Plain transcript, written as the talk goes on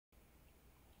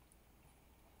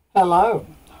Hello.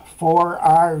 For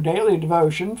our daily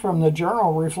devotion from the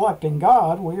journal Reflecting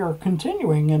God, we are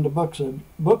continuing in the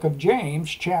book of James,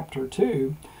 chapter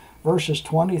 2, verses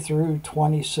 20 through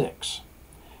 26.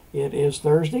 It is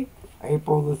Thursday,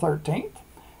 April the 13th,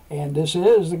 and this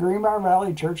is the Greenbrier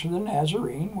Valley Church of the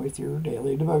Nazarene with your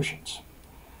daily devotions.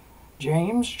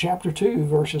 James, chapter 2,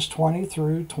 verses 20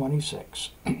 through 26.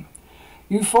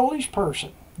 You foolish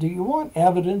person, do you want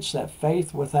evidence that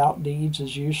faith without deeds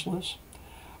is useless?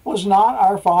 Was not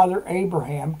our father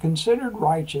Abraham considered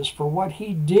righteous for what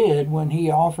he did when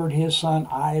he offered his son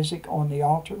Isaac on the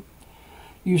altar?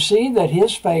 You see that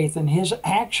his faith and his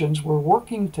actions were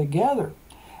working together,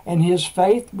 and his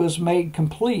faith was made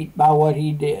complete by what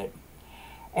he did.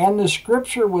 And the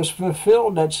scripture was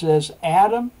fulfilled that says,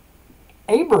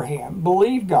 Abraham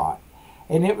believed God,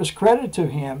 and it was credited to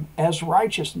him as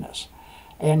righteousness,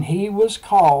 and he was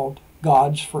called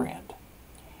God's friend.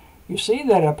 You see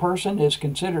that a person is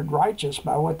considered righteous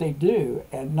by what they do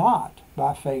and not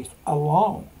by faith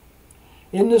alone.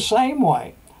 In the same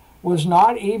way, was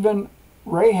not even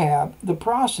Rahab the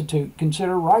prostitute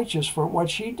considered righteous for what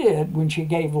she did when she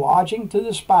gave lodging to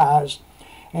the spies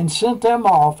and sent them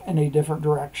off in a different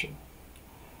direction?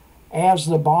 As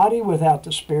the body without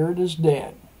the spirit is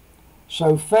dead,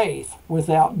 so faith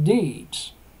without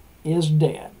deeds is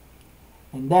dead.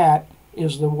 And that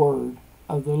is the word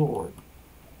of the Lord.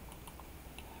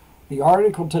 The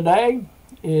article today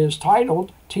is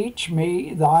titled, Teach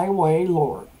Me Thy Way,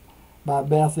 Lord, by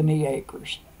Bethany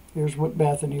Akers. Here's what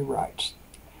Bethany writes.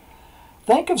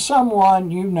 Think of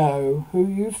someone you know who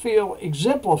you feel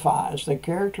exemplifies the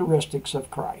characteristics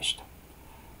of Christ.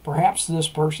 Perhaps this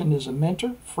person is a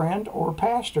mentor, friend, or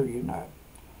pastor you know.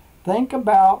 Think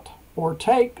about or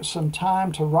take some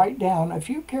time to write down a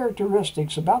few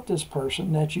characteristics about this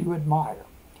person that you admire.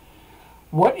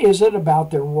 What is it about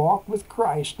their walk with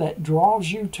Christ that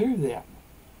draws you to them?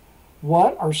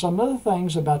 What are some of the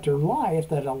things about their life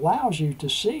that allows you to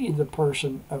see the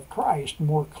person of Christ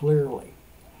more clearly?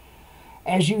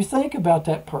 As you think about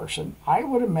that person, I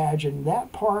would imagine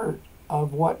that part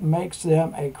of what makes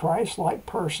them a Christ-like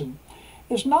person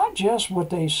is not just what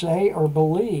they say or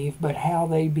believe, but how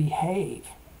they behave.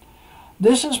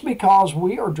 This is because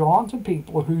we are drawn to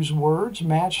people whose words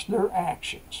match their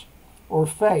actions, or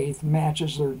faith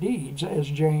matches their deeds, as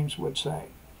James would say.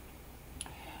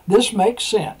 This makes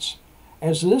sense,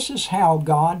 as this is how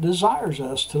God desires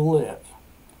us to live.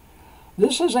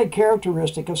 This is a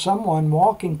characteristic of someone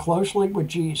walking closely with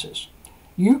Jesus.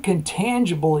 You can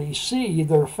tangibly see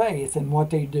their faith in what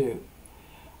they do.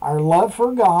 Our love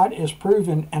for God is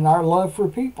proven in our love for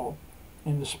people,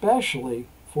 and especially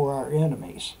for our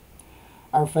enemies.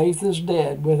 Our faith is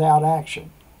dead without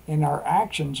action, and our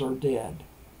actions are dead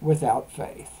without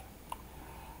faith.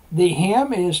 The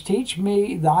hymn is Teach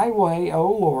Me Thy Way, O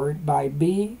Lord, by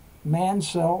B.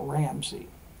 Mansell Ramsey.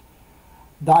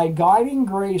 Thy guiding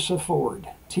grace afford,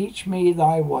 teach me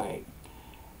thy way.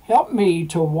 Help me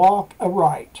to walk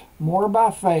aright, more by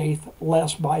faith,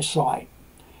 less by sight.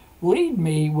 Lead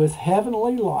me with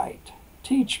heavenly light,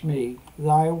 teach me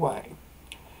thy way.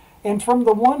 And from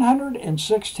the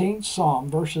 116th Psalm,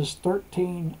 verses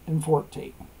 13 and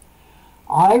 14.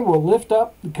 I will lift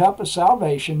up the cup of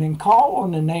salvation and call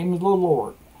on the name of the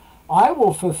Lord. I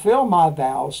will fulfill my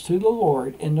vows to the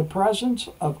Lord in the presence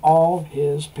of all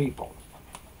his people.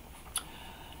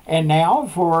 And now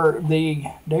for the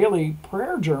daily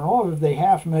prayer journal of the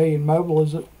 500,000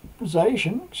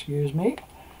 mobilization,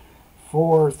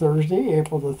 for Thursday,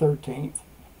 April the 13th.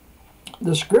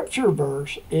 The scripture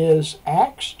verse is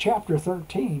Acts chapter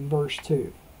 13, verse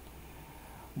 2.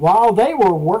 While they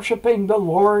were worshiping the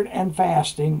Lord and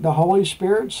fasting, the Holy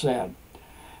Spirit said,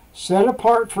 Set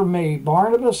apart for me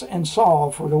Barnabas and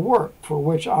Saul for the work for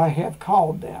which I have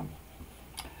called them.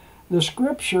 The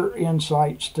scripture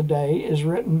insights today is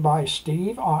written by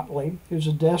Steve Otley, who's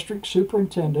a district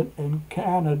superintendent in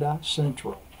Canada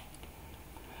Central.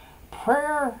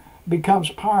 Prayer becomes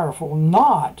powerful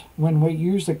not when we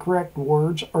use the correct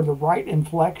words or the right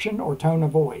inflection or tone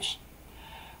of voice.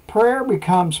 Prayer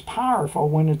becomes powerful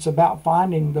when it's about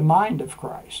finding the mind of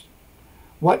Christ.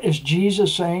 What is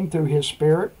Jesus saying through his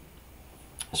Spirit?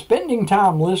 Spending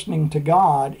time listening to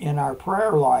God in our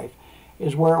prayer life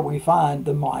is where we find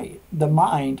the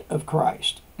mind of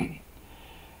Christ.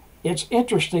 It's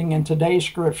interesting in today's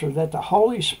scripture that the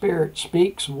Holy Spirit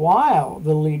speaks while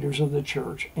the leaders of the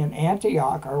church in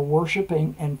Antioch are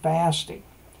worshiping and fasting.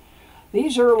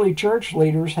 These early church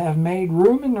leaders have made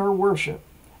room in their worship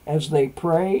as they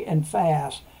pray and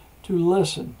fast to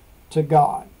listen to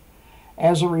God.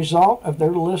 As a result of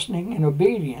their listening and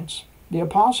obedience, The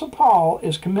Apostle Paul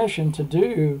is commissioned to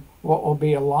do what will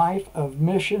be a life of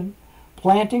mission,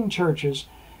 planting churches,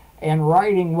 and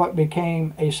writing what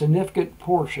became a significant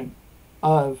portion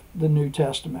of the New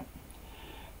Testament.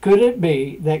 Could it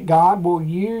be that God will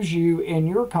use you in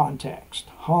your context,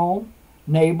 home,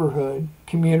 neighborhood,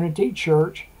 community,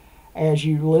 church, as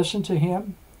you listen to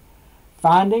Him?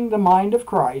 Finding the mind of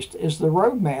Christ is the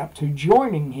roadmap to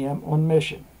joining Him on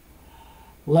mission.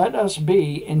 Let us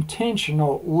be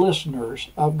intentional listeners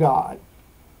of God.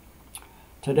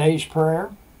 Today's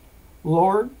prayer: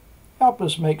 Lord, help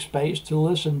us make space to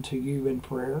listen to You in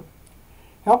prayer.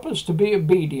 Help us to be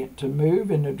obedient, to move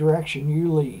in the direction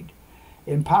You lead.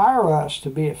 Empower us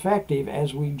to be effective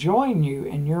as we join You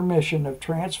in Your mission of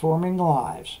transforming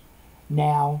lives,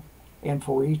 now and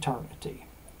for eternity.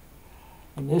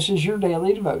 And this is your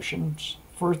daily devotions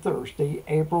for Thursday,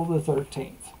 April the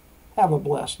 13th. Have a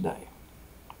blessed day.